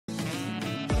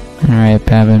Alright,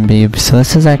 Babnbeeb. So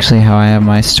this is actually how I have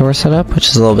my store set up, which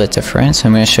is a little bit different. So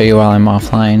I'm going to show you while I'm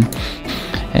offline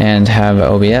and have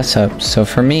OBS up. So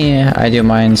for me, I do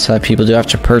mine so that people do have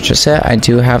to purchase it. I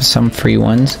do have some free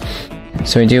ones.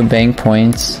 So I do bank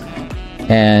points,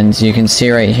 and you can see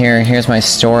right here, here's my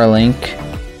store link.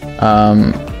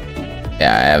 Yeah,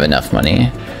 I have enough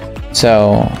money.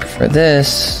 So for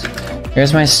this,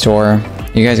 here's my store.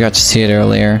 You guys got to see it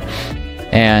earlier.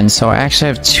 And so I actually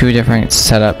have two different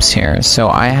setups here. So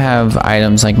I have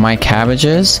items like my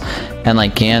cabbages and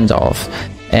like Gandalf.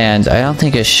 And I don't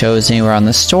think it shows anywhere on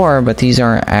the store, but these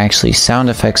aren't actually sound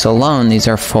effects alone. These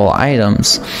are full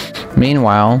items.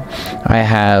 Meanwhile, I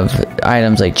have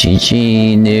items like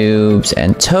GG, Noobs,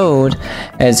 and Toad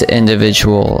as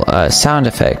individual sound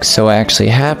effects. So what actually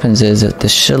happens is that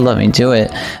this should let me do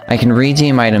it. I can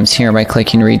redeem items here by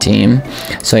clicking redeem.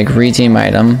 So like redeem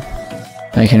item.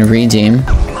 I can redeem,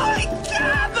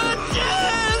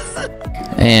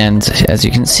 and as you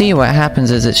can see, what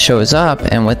happens is it shows up,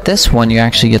 and with this one you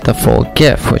actually get the full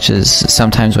GIF, which is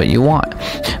sometimes what you want.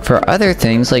 For other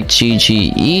things like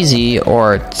GG Easy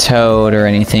or Toad or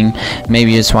anything,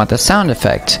 maybe you just want the sound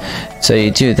effect, so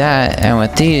you do that, and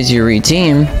with these you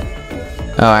redeem.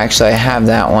 Oh, actually I have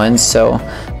that one, so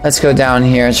let's go down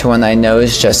here to one that I know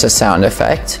is just a sound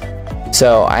effect.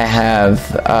 So I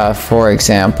have, for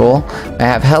example, I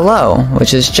have hello,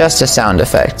 which is just a sound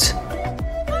effect.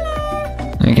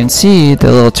 You can see the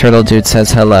little turtle dude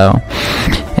says hello.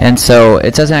 And so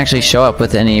it doesn't actually show up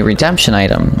with any redemption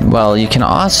item. Well, you can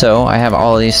also, I have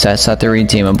all of these sets that they're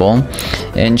redeemable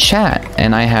in chat.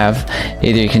 And I have,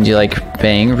 either you can do like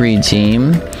bang,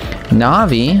 redeem,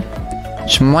 Navi,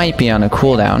 which might be on a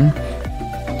cooldown.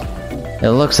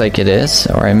 It looks like it is,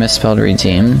 or I misspelled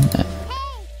redeem.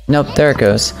 Nope, there it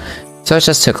goes. So it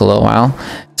just took a little while.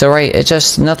 So right, it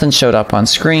just, nothing showed up on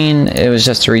screen. It was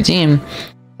just a redeem.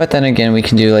 But then again, we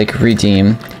can do like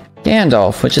redeem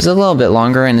Gandalf, which is a little bit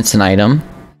longer and it's an item.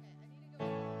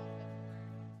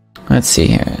 Let's see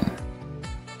here.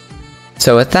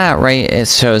 So with that, right, it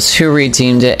shows who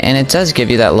redeemed it, and it does give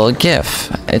you that little GIF.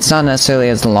 It's not necessarily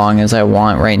as long as I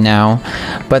want right now,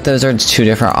 but those are two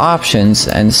different options.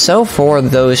 And so for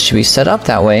those to be set up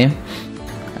that way,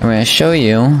 I'm going to show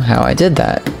you how I did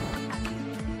that.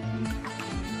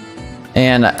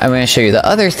 And I'm going to show you the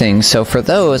other things. So for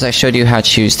those, I showed you how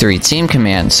to use the redeem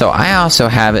command. So I also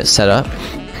have it set up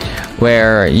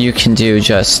where you can do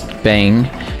just bang,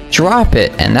 drop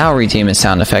it, and that'll redeem a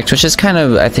sound effect, which is kind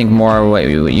of, I think, more what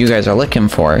you guys are looking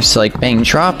for. So like bang,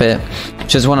 drop it,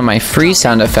 which is one of my free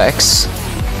sound effects.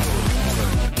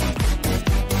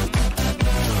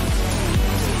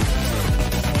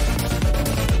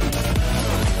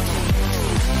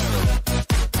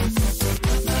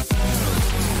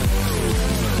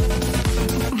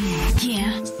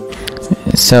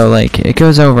 So like it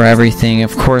goes over everything.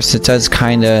 Of course it does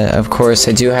kinda, of course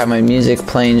I do have my music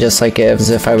playing just like as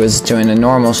if I was doing a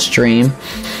normal stream,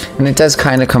 and it does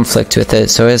kinda conflict with it,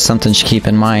 so it is something to keep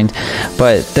in mind.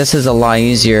 But this is a lot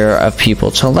easier of people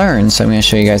to learn, so I'm gonna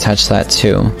show you guys how to do that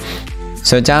too.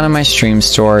 So down in my stream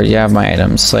store you have my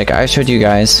items, like I showed you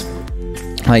guys,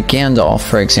 like Gandalf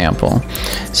for example.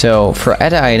 So for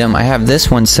edit item, I have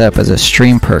this one set up as a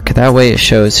stream perk. That way it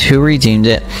shows who redeemed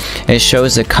it, it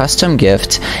shows a custom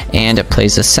gift, and it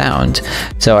plays a sound.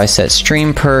 So I set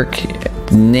stream perk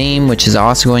name, which is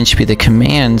also going to be the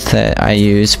command that I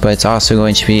use, but it's also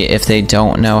going to be, if they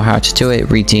don't know how to do it,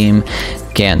 redeem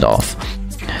Gandalf.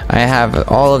 I have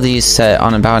all of these set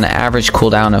on about an average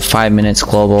cooldown of 5 minutes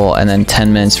global, and then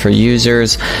 10 minutes for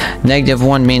users.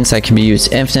 -1 means that can be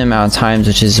used infinite amount of times,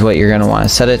 which is what you're going to want to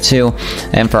set it to.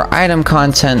 And for item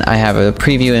content, I have a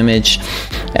preview image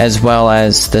as well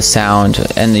as the sound,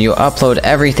 and you upload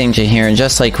everything to here, and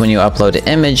just like when you upload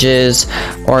images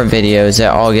or videos, it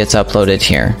all gets uploaded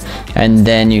here. And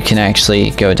then you can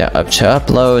actually go up to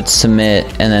upload, submit,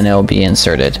 and then it'll be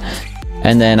inserted.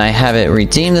 And then I have it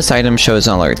redeem this item, shows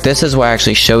an alert. This is what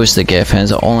actually shows the GIF, and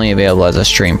is only available as a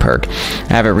stream perk.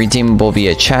 I have it redeemable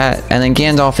via chat, and then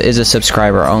Gandalf is a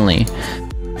subscriber only.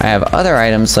 I have other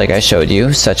items like I showed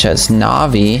you, such as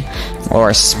Navi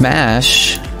or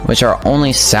Smash, which are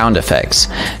only sound effects.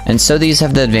 And so these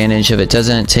have the advantage of it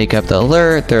doesn't take up the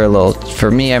alert. They're a little,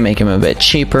 for me, I make them a bit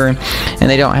cheaper, and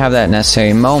they don't have that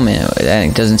necessary moment,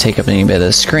 and it doesn't take up any bit of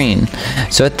the screen.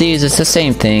 So with these, it's the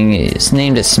same thing. It's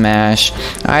named as Smash.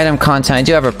 Item content, I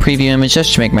do have a preview image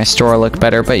just to make my store look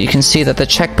better, but you can see that the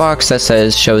checkbox that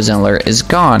says shows an alert is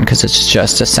gone because it's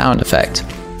just a sound effect.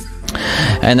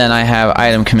 And then I have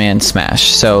item command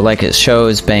Smash. So like it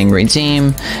shows bang,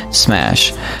 redeem,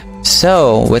 Smash.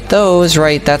 So with those,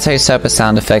 right, that's how you set up a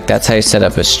sound effect, that's how you set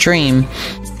up a stream.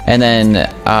 And then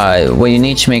what you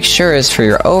need to make sure is for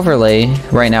your overlay,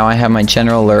 right now I have my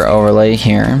general alert overlay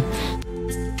here,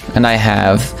 and I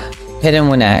have hidden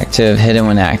when active, hidden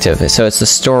when active. So it's the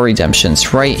store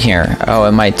redemptions right here. Oh,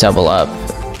 it might double up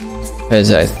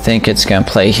because I think it's gonna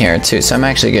play here too. So I'm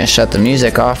actually gonna shut the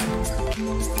music off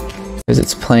because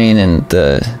it's playing in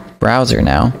the browser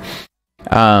now.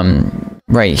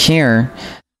 Right here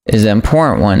is the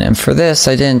important one, and for this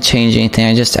I didn't change anything,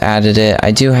 I just added it.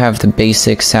 I do have the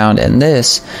basic sound in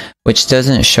this, which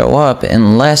doesn't show up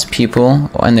unless people,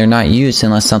 and they're not used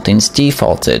unless something's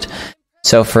defaulted.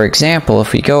 So for example,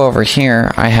 if we go over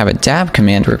here, I have a dab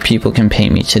command where people can pay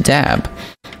me to dab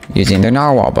using their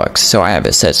narwhal bucks. So I have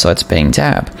it set so let's bang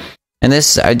dab. And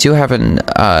this, I do have an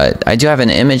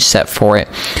image set for it,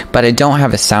 but I don't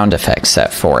have a sound effect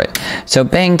set for it. So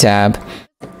bang dab,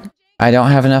 I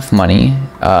don't have enough money.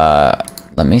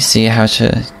 Let me see how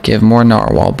to give more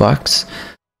narwhal bucks.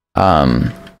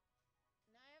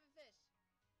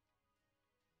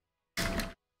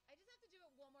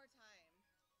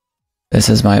 This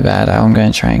is my bad. I'm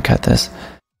going to try and cut this.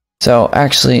 So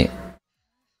actually,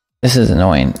 this is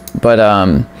annoying. But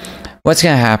what's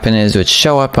going to happen is it would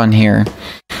show up on here,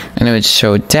 and it would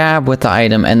show dab with the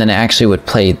item, and then it actually would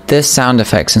play this sound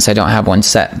effect since I don't have one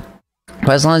set.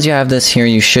 But as long as you have this here,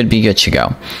 you should be good to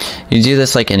go. You do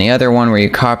this like any other one where you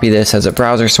copy this as a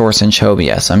browser source in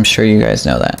OBS. I'm sure you guys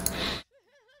know that.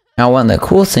 Now, one of the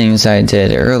cool things I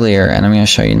did earlier, and I'm going to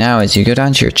show you now, is you go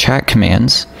down to your chat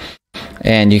commands,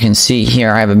 and you can see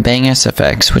here I have a bang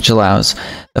SFX, which allows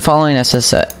the following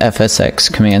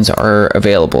FSX commands are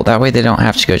available. That way they don't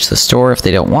have to go to the store if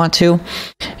they don't want to.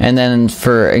 And then,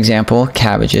 for example,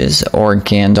 cabbages or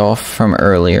Gandalf from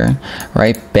earlier,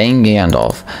 right? Bang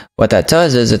Gandalf. What that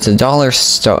does is it's a dollar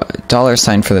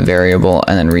sign for the variable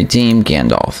and then redeem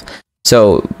Gandalf.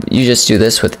 So you just do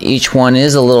this with each one. It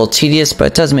is a little tedious, but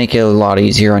it does make it a lot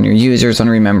easier on your users on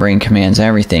remembering commands and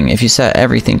everything. If you set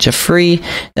everything to free,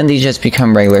 then these just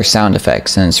become regular sound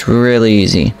effects, and it's really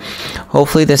easy.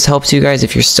 Hopefully this helps you guys.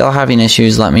 If you're still having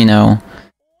issues, let me know.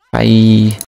 Bye.